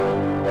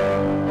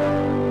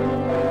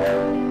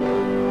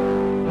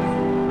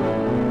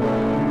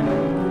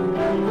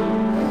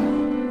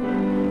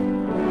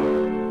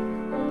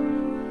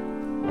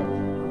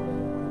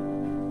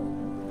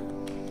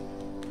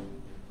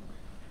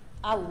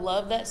I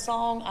love that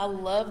song. I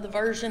love the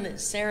version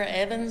that Sarah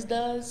Evans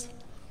does.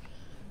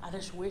 I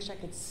just wish I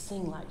could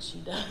sing like she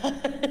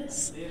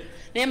does.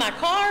 In my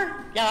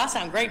car, I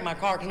sound great in my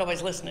car because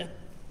nobody's listening.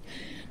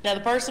 Now,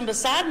 the person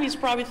beside me is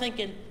probably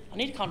thinking, I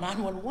need to call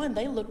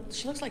 911.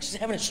 She looks like she's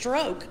having a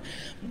stroke.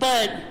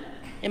 But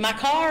in my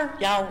car,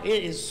 y'all,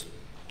 it is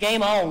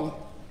game on.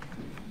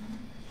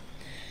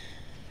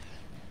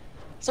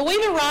 So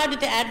we've arrived at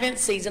the Advent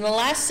season. The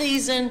last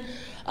season,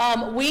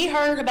 we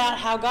heard about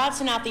how God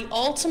sent out the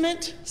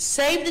ultimate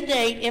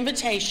save-the-date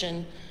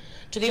invitation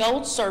to the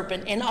old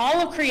serpent in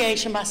all of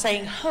creation by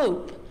saying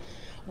hope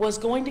was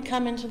going to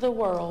come into the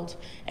world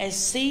as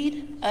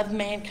seed of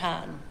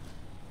mankind.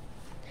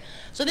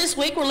 So this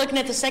week we're looking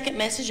at the second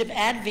message of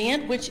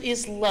Advent, which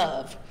is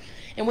love.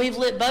 And we've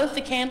lit both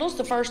the candles,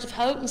 the first of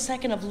hope and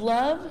second of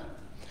love,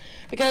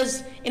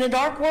 because in a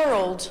dark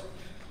world,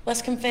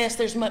 let's confess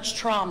there's much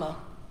trauma.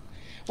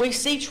 We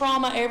see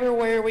trauma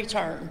everywhere we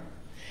turn.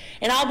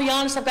 And I'll be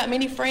honest, I've got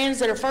many friends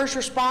that are first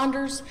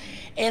responders,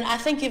 and I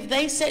think if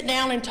they sat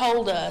down and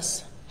told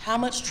us how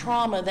much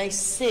trauma they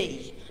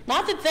see,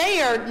 not that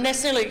they are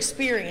necessarily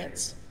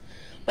experience,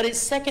 but it's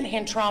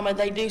secondhand trauma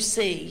they do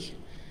see.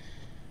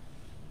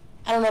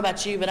 I don't know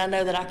about you, but I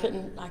know that I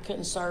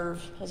couldn't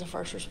serve as a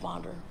first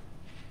responder.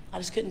 I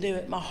just couldn't do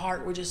it. My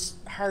heart would just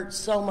hurt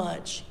so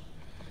much.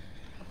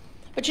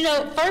 But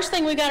first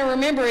thing we got to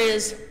remember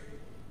is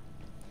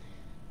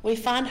we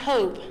find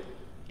hope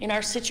in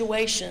our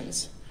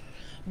situations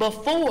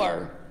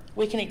before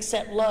we can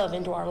accept love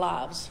into our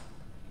lives.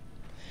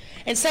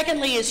 And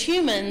secondly, as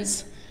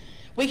humans,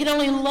 we can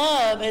only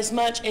love as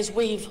much as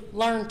we've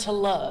learned to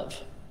love.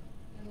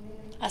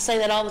 I say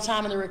that all the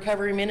time in the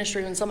recovery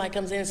ministry when somebody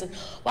comes in and says,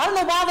 well, I don't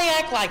know why they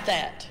act like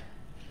that.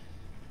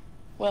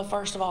 Well,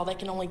 first of all, they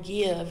can only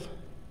give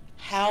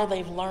how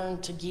they've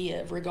learned to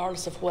give,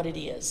 regardless of what it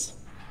is.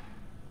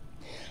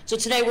 So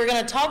today we're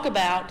going to talk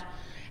about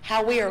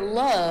how we are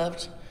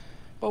loved,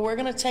 but we're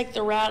going to take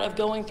the route of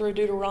going through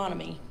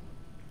Deuteronomy.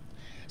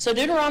 So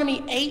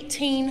Deuteronomy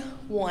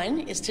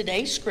 18:1 is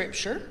today's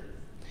scripture,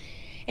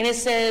 and it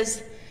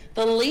says,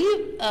 the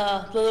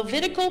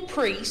Levitical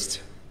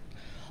priest,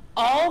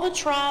 all the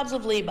tribes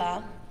of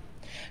Levi,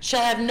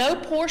 shall have no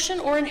portion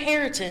or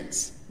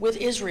inheritance with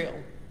Israel.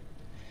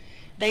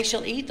 They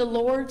shall eat the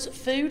Lord's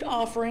food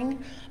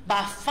offering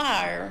by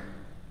fire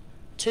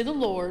to the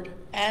Lord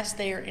as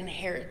their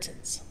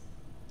inheritance.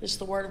 This is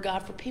the word of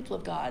God for people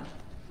of God.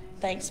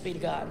 Thanks be to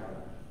God.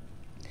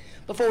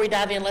 Before we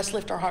dive in, let's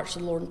lift our hearts to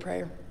the Lord in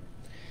prayer.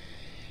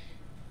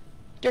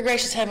 Dear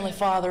gracious Heavenly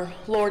Father,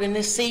 Lord, in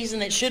this season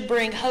that should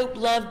bring hope,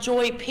 love,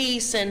 joy,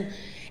 peace, and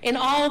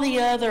all the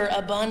other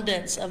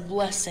abundance of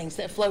blessings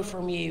that flow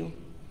from you,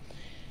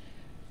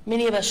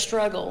 many of us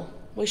struggle.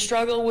 We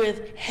struggle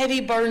with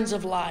heavy burdens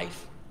of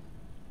life.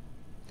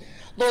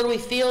 Lord, we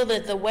feel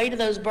that the weight of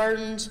those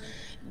burdens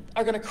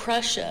are going to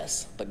crush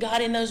us. But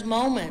God, in those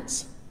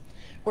moments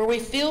where we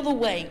feel the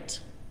weight,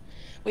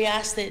 we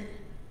ask that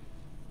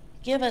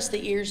give us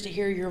the ears to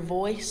hear your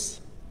voice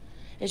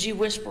as you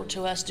whisper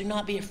to us, do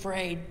not be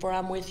afraid, for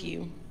I'm with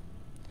you.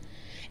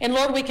 And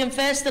Lord, we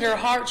confess that our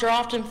hearts are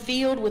often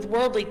filled with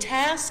worldly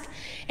tasks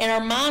and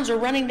our minds are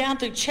running down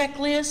through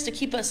checklists to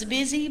keep us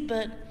busy,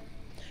 but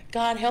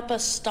God, help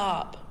us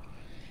stop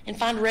and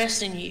find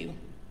rest in you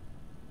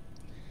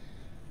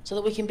so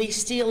that we can be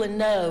still and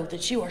know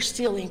that you are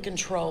still in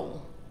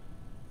control.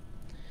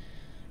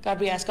 God,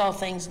 we ask all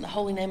things in the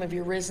holy name of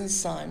your risen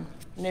Son.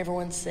 And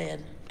everyone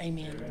said,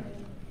 amen.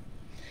 Amen.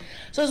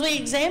 So as we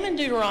examine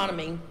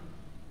Deuteronomy,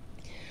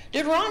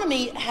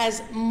 Deuteronomy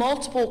has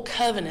multiple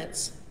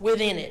covenants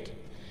within it,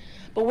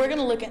 but we're going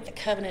to look at the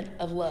covenant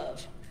of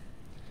love.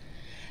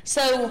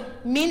 So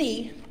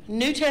many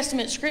New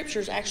Testament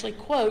scriptures actually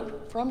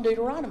quote from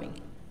Deuteronomy.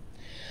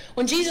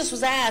 When Jesus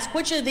was asked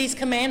which of these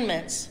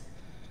commandments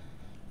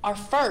are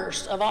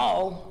first of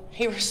all,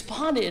 he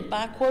responded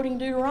by quoting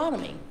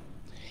Deuteronomy.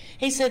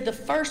 He said the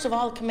first of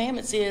all the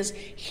commandments is,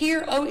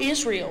 hear, O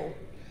Israel,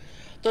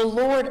 the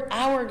Lord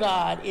our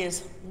God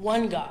is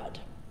one God.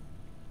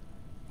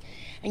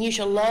 And you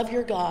shall love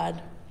your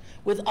God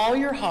with all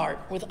your heart,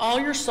 with all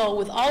your soul,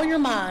 with all your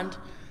mind,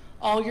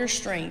 all your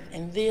strength.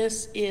 And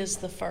this is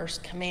the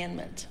first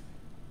commandment.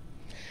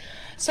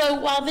 So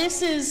while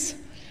this is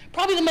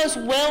probably the most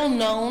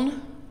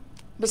well-known,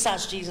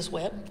 besides Jesus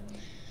wept,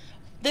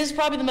 this is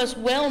probably the most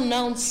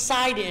well-known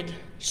cited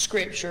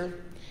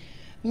scripture,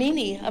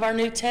 many of our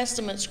New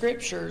Testament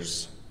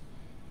scriptures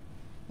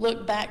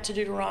look back to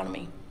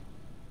Deuteronomy.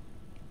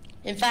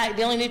 In fact,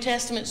 the only New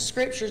Testament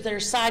scriptures that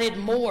are cited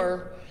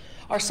more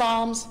are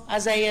Psalms,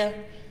 Isaiah,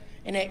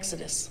 and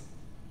Exodus.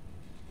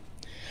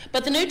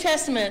 But the New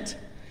Testament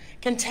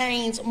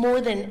contains more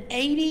than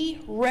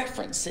 80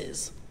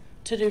 references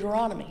to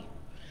Deuteronomy.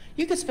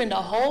 You could spend a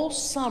whole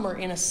summer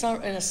in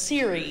a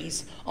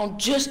series on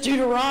just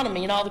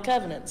Deuteronomy and all the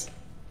covenants.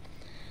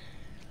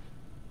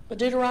 But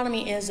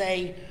Deuteronomy is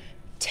a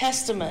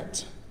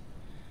testament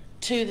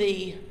to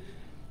the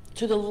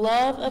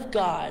love of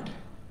God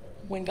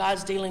when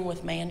God's dealing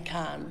with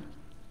mankind.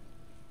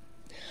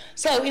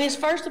 So in his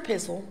first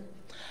epistle,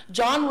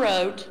 John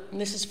wrote, and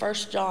this is 1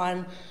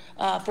 John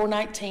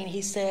 4:19,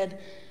 he said,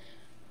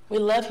 we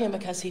love him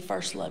because he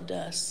first loved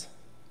us.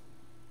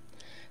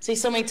 See,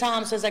 so many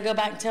times as I go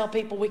back and tell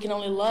people we can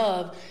only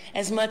love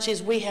as much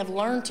as we have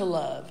learned to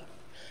love.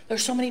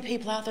 There's so many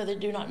people out there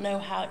that do not know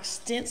how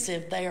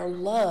extensive they are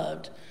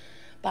loved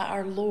by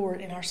our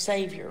Lord and our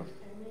Savior.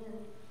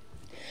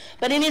 Amen.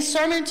 But in his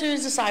sermon to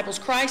his disciples,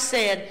 Christ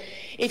said,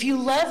 if you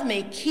love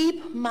me,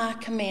 keep my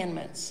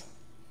commandments.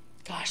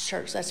 Gosh,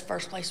 church, that's the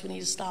first place we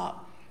need to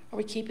stop. Are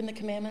we keeping the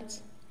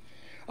commandments?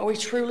 Are we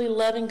truly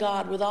loving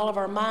God with all of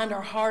our mind,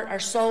 our heart, our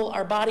soul,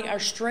 our body, our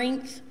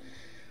strength?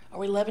 Are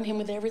we loving him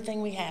with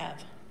everything we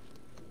have?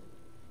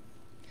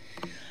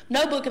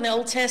 No book in the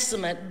Old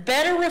Testament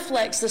better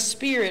reflects the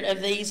spirit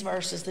of these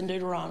verses than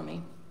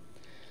Deuteronomy.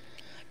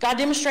 God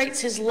demonstrates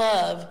his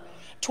love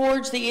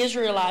towards the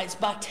Israelites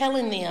by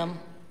telling them,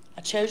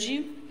 I chose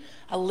you,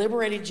 I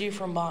liberated you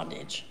from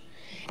bondage.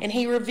 And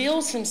he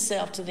reveals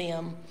himself to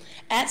them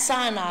at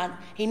Sinai.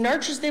 He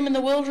nurtures them in the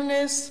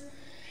wilderness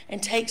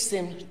and takes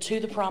them to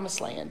the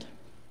promised land.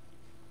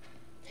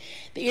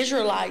 The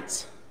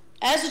Israelites,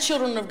 as the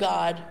children of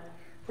God,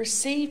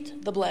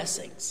 received the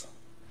blessings.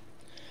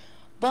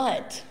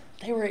 But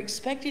they were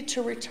expected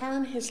to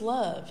return his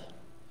love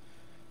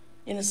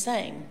in the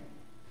same.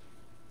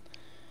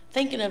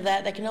 Thinking of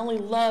that, they can only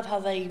love how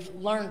they've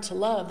learned to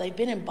love. They've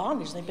been in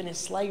bondage. They've been in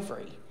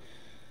slavery.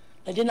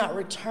 They did not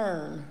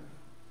return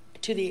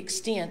to the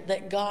extent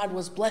that God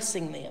was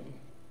blessing them.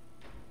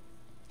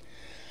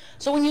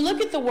 So when you look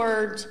at the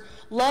words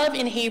love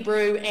in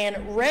Hebrew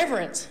and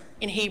reverence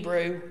in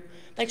Hebrew,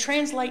 they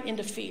translate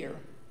into fear.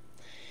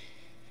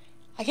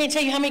 I can't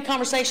tell you how many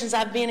conversations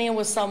I've been in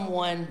with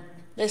someone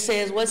that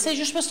says, well, it says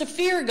you're supposed to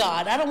fear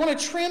God. I don't want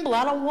to tremble.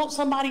 I don't want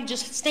somebody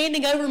just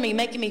standing over me,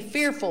 making me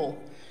fearful.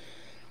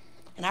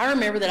 And I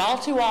remember that all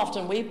too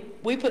often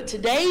we put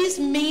today's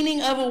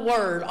meaning of a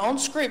word on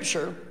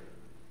Scripture,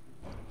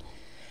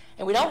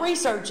 and we don't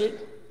research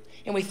it,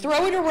 and we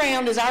throw it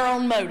around as our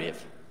own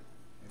motive.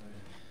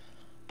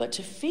 But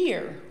to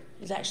fear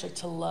is actually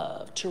to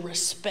love, to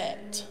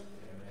respect.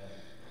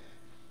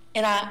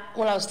 And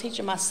when I was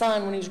teaching my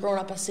son when he was growing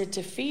up, I said,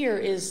 to fear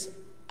is,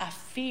 I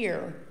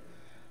fear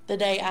the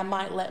day I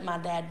might let my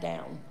dad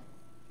down.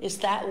 It's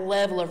that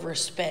level of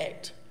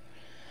respect.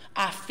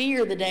 I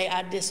fear the day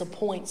I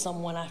disappoint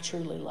someone I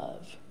truly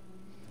love.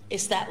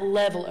 It's that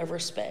level of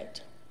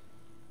respect.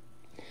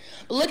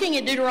 Looking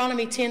at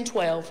Deuteronomy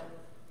 10:12,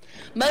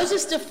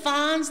 Moses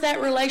defines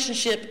that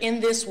relationship in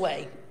this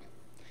way.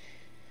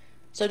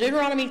 So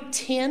Deuteronomy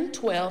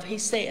 10:12, he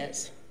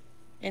says,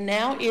 and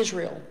now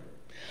Israel,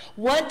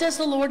 what does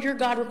the Lord your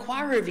God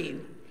require of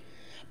you?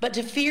 But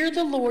to fear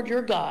the Lord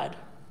your God,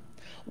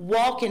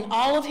 walk in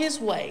all of his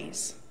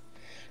ways,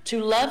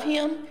 to love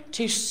him,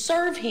 to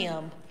serve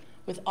him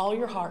with all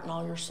your heart and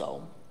all your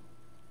soul.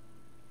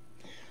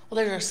 Well,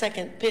 there's our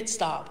second pit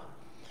stop.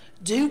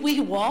 Do we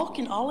walk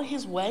in all of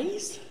his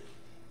ways?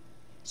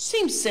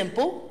 Seems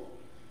simple.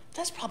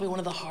 That's probably one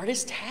of the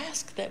hardest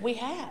tasks that we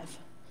have.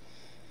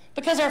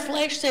 Because our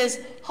flesh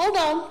says, hold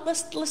on,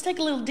 let's take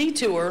a little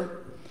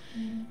detour.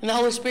 And the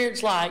Holy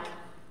Spirit's like,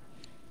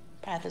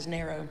 path is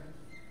narrow.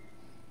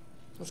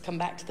 Let's come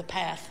back to the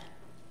path.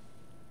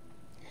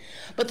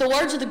 But the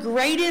words of the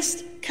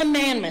greatest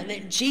commandment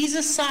that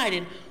Jesus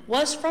cited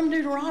was from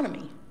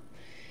Deuteronomy.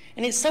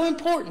 And it's so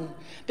important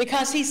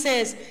because he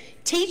says,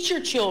 teach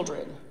your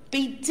children.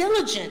 Be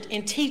diligent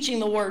in teaching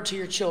the word to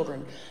your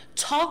children.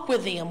 Talk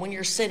with them when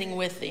you're sitting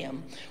with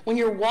them, when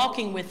you're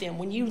walking with them,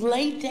 when you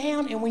lay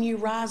down and when you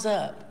rise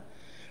up.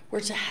 We're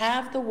to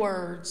have the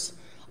words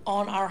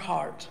on our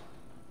heart.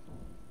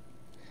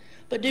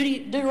 But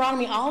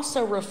Deuteronomy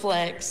also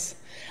reflects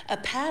a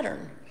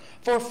pattern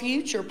for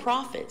future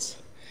prophets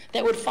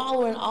that would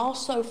follow and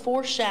also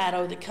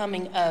foreshadow the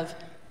coming of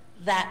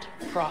that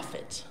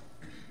prophet.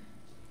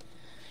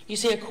 You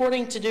see,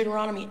 according to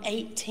Deuteronomy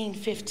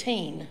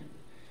 18:15,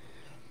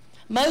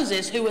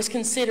 Moses, who was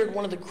considered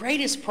one of the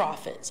greatest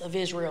prophets of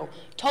Israel,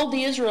 told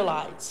the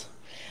Israelites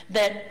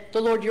that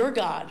the Lord your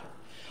God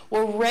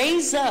will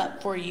raise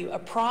up for you a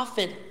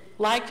prophet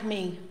like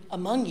me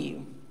among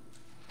you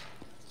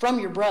from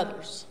your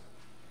brothers.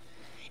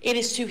 It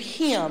is to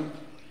him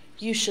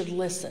you should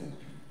listen.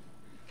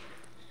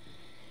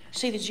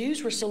 See, the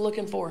Jews were still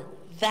looking for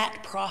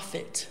that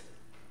prophet.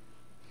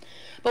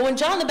 But when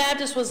John the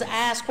Baptist was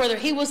asked whether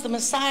he was the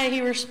Messiah,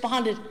 he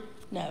responded,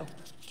 no.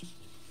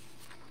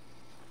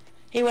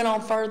 He went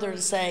on further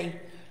to say,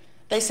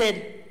 they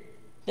said,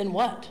 then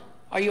what?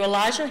 Are you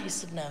Elijah? He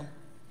said, no.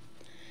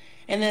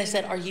 And then they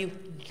said, are you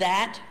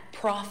that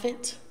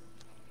prophet?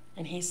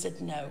 And he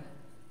said, no.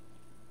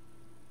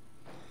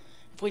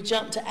 If we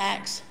jump to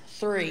Acts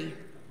 3,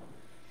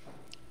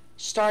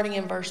 starting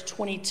in verse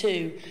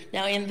 22.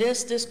 Now in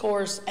this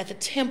discourse at the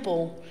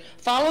temple,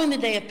 following the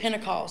day of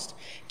Pentecost,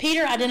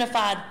 Peter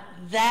identified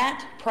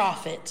that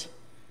prophet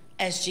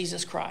as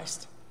Jesus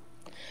Christ.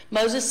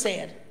 Moses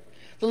said,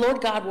 the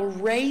Lord God will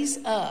raise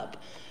up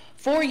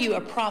for you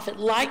a prophet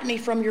like me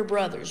from your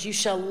brothers. You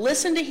shall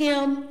listen to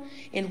him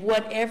in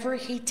whatever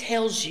he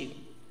tells you.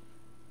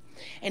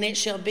 And it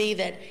shall be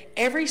that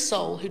every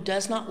soul who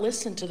does not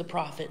listen to the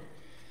prophet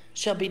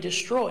shall be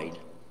destroyed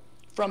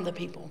from the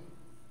people.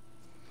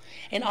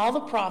 And all the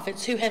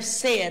prophets who have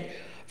said,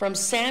 from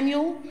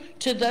Samuel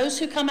to those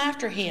who come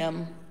after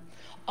him,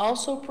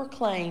 also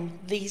proclaim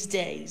these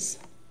days.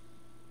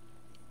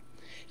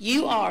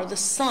 You are the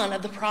son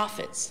of the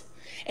prophets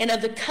and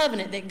of the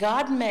covenant that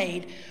God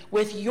made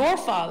with your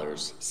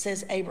fathers,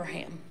 says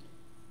Abraham.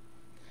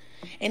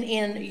 And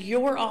in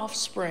your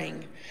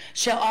offspring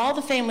shall all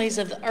the families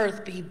of the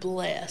earth be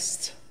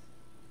blessed.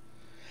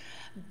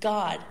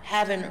 God,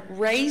 having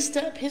raised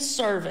up his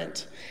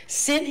servant,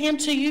 sent him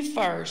to you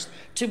first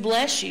to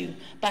bless you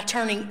by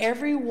turning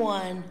every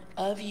one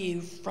of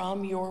you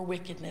from your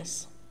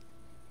wickedness.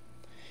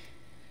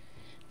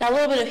 Now, a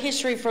little bit of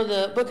history for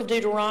the book of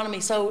Deuteronomy.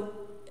 So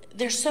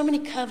there's so many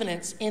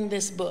covenants in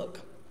this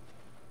book.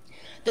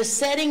 The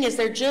setting is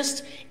they're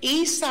just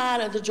east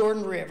side of the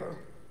Jordan River.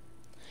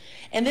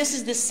 And this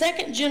is the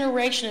second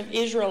generation of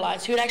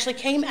Israelites who had actually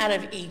came out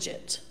of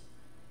Egypt.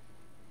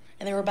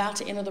 And they were about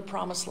to enter the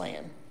promised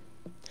land.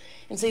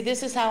 And see,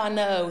 this is how I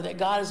know that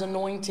God is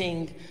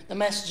anointing the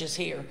messages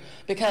here.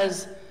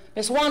 Because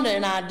Miss Wanda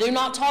and I do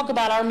not talk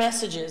about our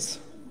messages.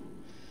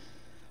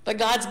 But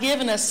God's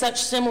given us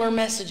such similar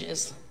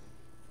messages.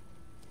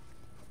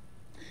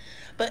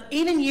 But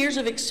even years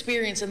of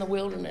experience in the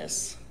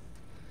wilderness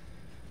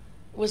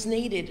was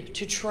needed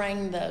to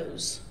train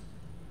those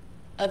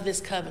of this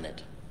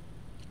covenant.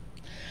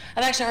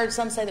 I've actually heard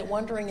some say that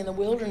wandering in the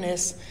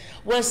wilderness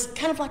was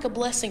kind of like a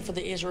blessing for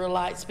the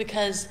Israelites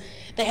because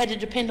they had to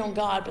depend on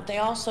God, but they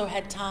also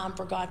had time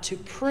for God to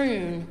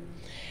prune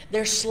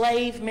their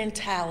slave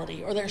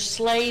mentality or their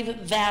slave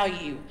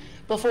value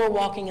before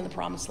walking in the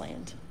promised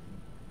land.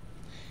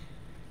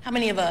 How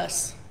many of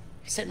us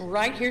sitting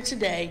right here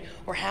today,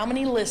 or how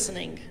many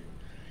listening,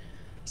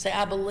 say,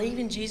 I believe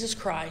in Jesus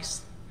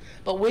Christ,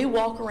 but we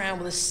walk around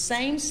with the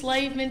same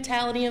slave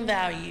mentality and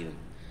value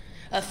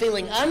of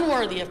feeling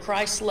unworthy of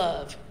Christ's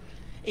love,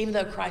 even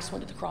though Christ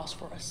went to the cross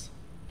for us?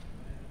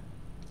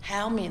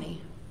 How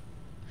many?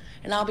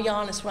 And I'll be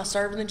honest, when I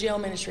served in the jail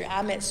ministry,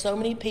 I met so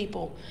many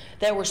people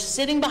that were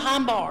sitting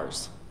behind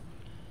bars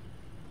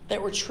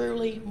that were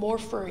truly more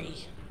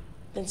free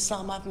than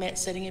some I've met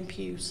sitting in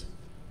pews.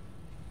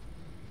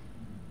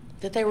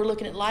 That they were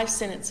looking at life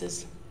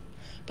sentences,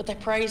 but they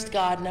praised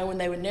God knowing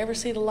they would never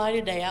see the light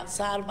of day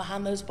outside of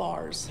behind those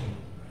bars.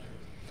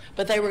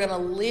 But they were going to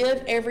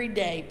live every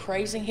day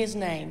praising his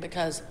name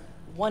because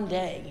one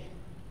day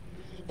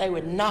they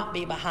would not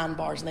be behind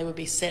bars and they would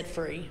be set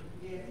free.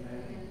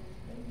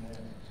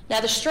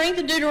 Now, the strength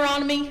of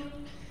Deuteronomy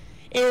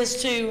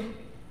is to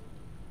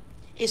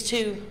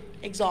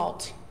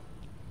exalt,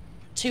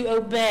 to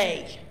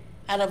obey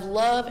out of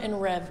love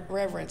and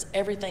reverence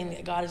everything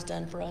that God has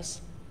done for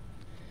us.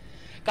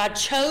 God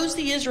chose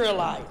the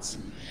Israelites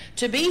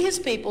to be his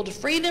people, to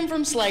free them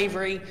from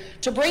slavery,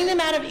 to bring them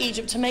out of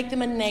Egypt, to make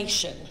them a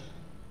nation.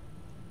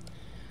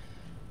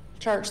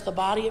 Church, the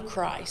body of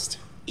Christ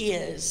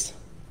is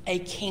a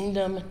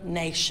kingdom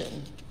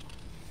nation.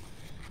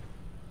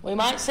 We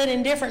might sit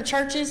in different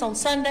churches on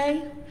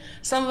Sunday.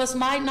 Some of us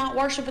might not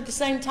worship at the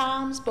same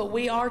times, but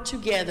we are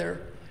together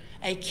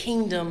a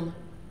kingdom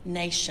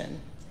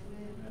nation.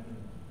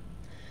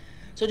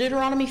 So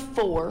Deuteronomy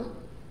 4,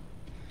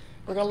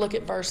 we're going to look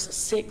at verse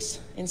 6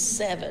 and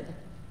 7.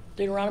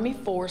 Deuteronomy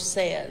 4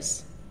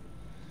 says,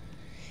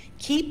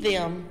 keep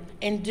them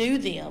and do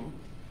them,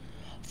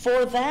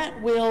 for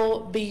that will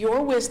be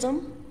your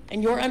wisdom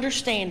and your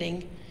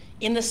understanding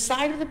in the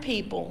sight of the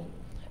people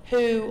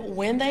who,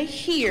 when they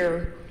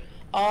hear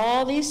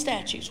all these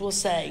statutes, will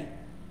say,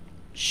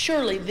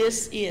 surely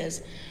this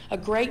is a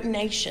great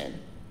nation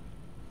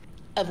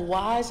of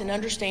wise and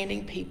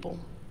understanding people.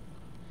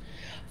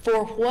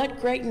 For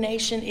what great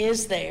nation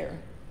is there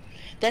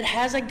that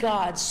has a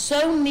God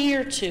so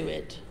near to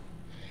it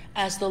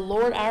as the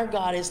Lord our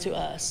God is to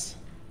us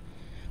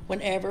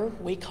whenever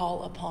we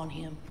call upon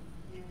him?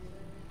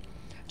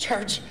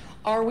 Church,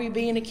 are we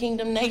being a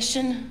kingdom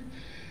nation?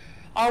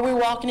 Are we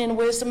walking in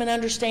wisdom and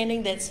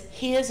understanding that's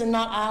his and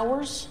not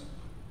ours?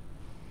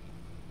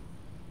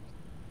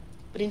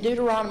 But in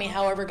Deuteronomy,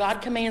 however,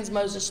 God commands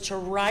Moses to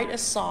write a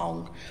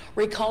song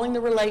recalling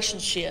the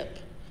relationship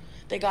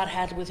that God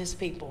had with his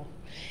people.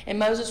 And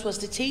Moses was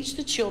to teach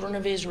the children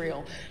of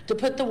Israel to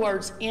put the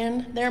words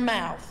in their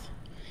mouth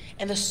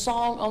and the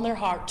song on their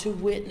heart to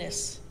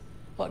witness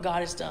what God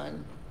has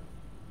done.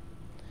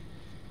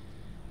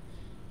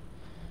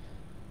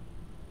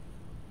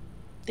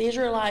 The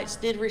Israelites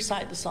did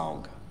recite the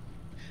song,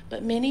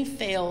 but many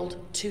failed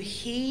to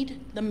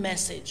heed the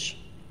message.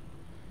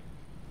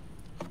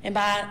 And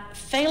by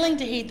failing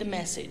to heed the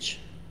message,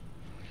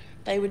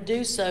 they would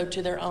do so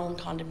to their own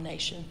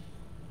condemnation,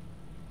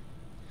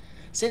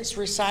 since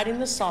reciting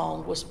the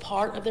song was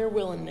part of their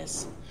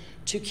willingness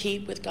to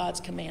keep with God's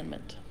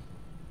commandment.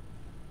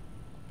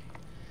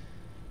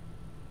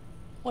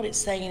 What it's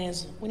saying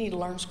is we need to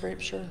learn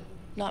Scripture,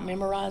 not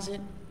memorize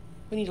it.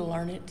 We need to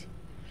learn it.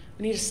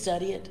 We need to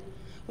study it.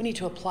 We need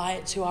to apply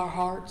it to our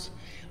hearts.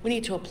 We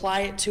need to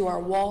apply it to our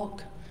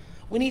walk.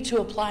 we need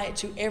to apply it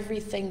to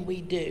everything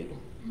we do.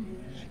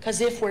 Because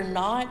if we're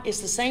not,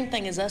 it's the same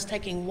thing as us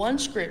taking one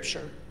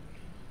scripture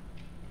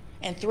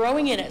and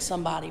throwing it at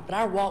somebody, but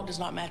our walk does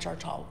not match our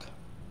talk.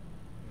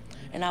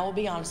 And I will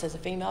be honest, as a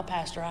female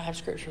pastor, I have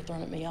scripture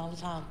thrown at me all the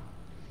time.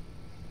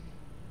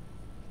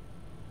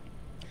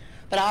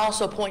 But I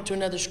also point to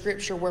another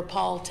scripture where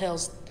Paul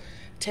tells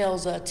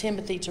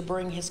Timothy to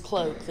bring his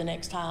cloak the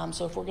next time.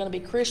 So if we're going to be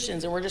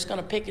Christians and we're just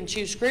going to pick and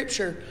choose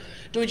scripture,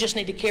 do we just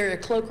need to carry a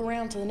cloak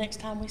around to the next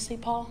time we see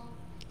Paul?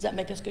 Does that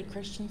make us good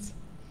Christians?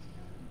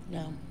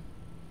 No.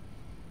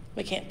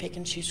 We can't pick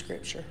and choose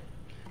scripture.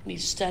 We need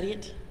to study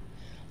it,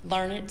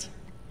 learn it,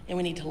 and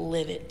we need to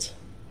live it.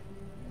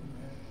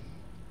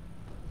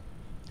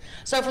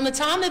 So from the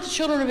time that the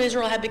children of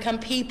Israel had become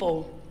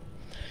people,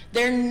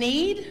 their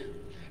need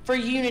for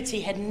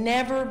unity had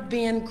never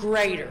been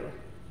greater.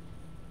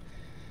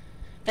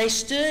 They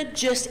stood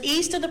just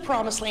east of the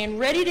promised land,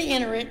 ready to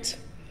enter it,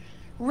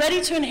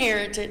 ready to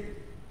inherit it,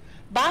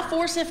 by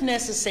force if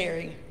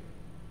necessary.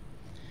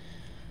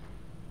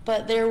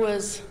 But there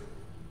was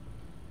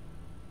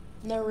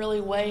no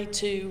really way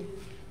to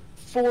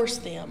force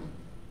them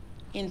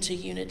into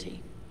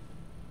unity.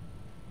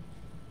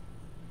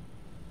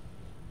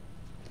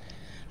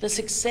 The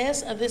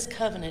success of this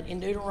covenant in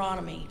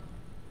Deuteronomy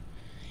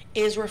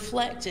is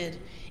reflected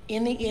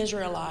in the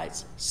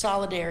Israelites'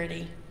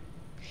 solidarity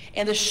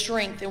and the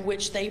strength in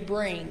which they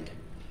bring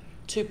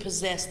to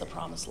possess the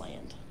promised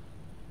land.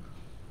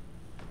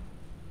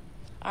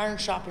 Iron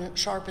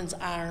sharpens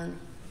iron,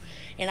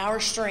 and our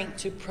strength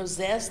to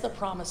possess the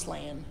promised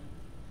land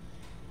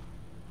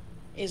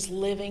is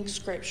living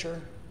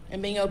scripture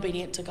and being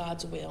obedient to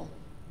God's will.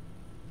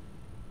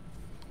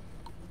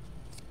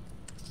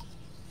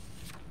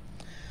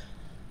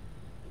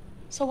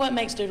 So what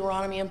makes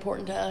Deuteronomy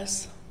important to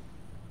us?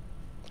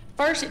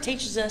 First, it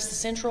teaches us the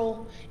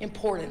central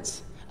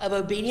importance of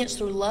obedience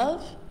through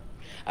love,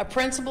 a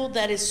principle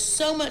that is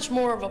so much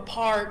more of a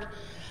part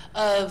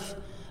of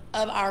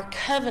our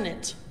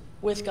covenant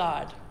with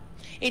God.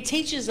 It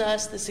teaches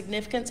us the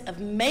significance of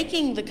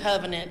making the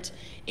covenant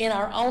in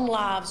our own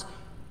lives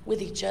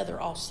with each other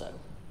also,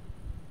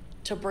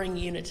 to bring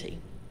unity.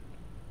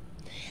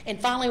 And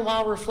finally,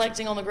 while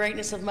reflecting on the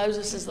greatness of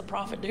Moses as the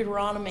prophet,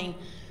 Deuteronomy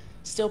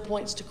still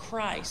points to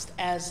Christ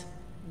as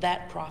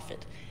that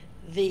prophet,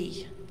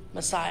 the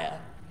Messiah,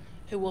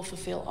 who will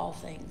fulfill all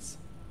things.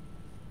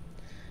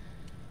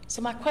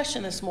 So my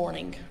question this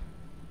morning,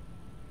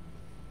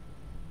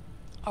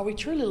 are we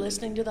truly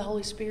listening to the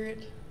Holy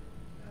Spirit?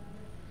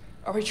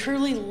 Are we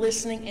truly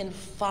listening and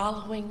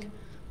following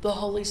the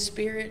Holy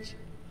Spirit?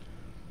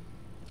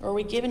 Or are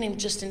we giving him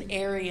just an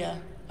area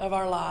of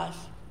our life?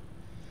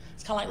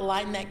 It's kind of like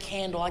lighting that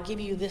candle. I give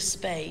you this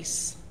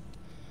space.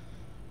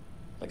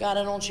 But God,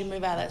 I don't want you to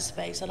move out of that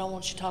space. I don't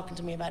want you talking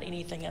to me about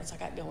anything else I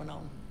got going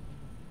on.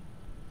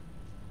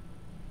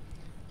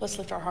 Let's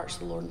lift our hearts to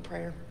the Lord in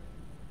prayer.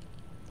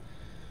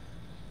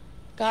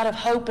 God of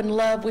hope and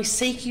love, we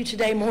seek you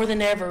today more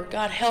than ever.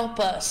 God, help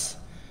us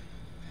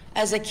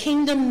as a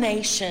kingdom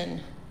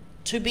nation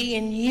to be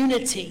in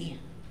unity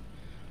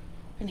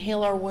and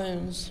heal our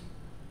wounds.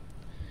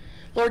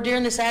 Lord,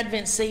 during this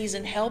Advent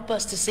season, help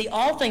us to see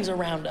all things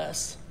around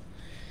us.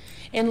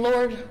 And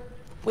Lord,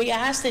 we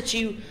ask that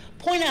you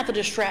point out the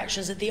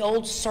distractions that the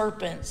old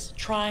serpent's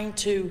trying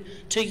to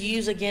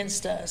use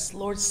against us.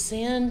 Lord,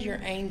 send your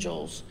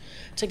angels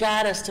to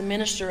guide us, to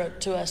minister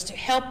to us, to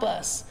help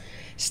us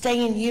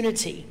stay in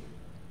unity.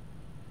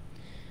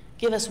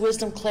 Give us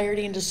wisdom,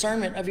 clarity, and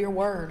discernment of your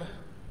word.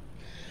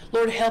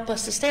 Lord, help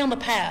us to stay on the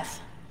path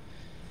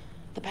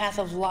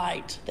of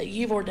light that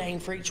you've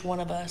ordained for each one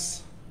of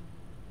us.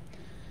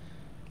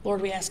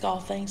 Lord, we ask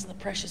all things in the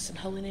precious and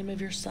holy name of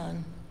your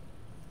Son.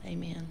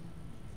 Amen.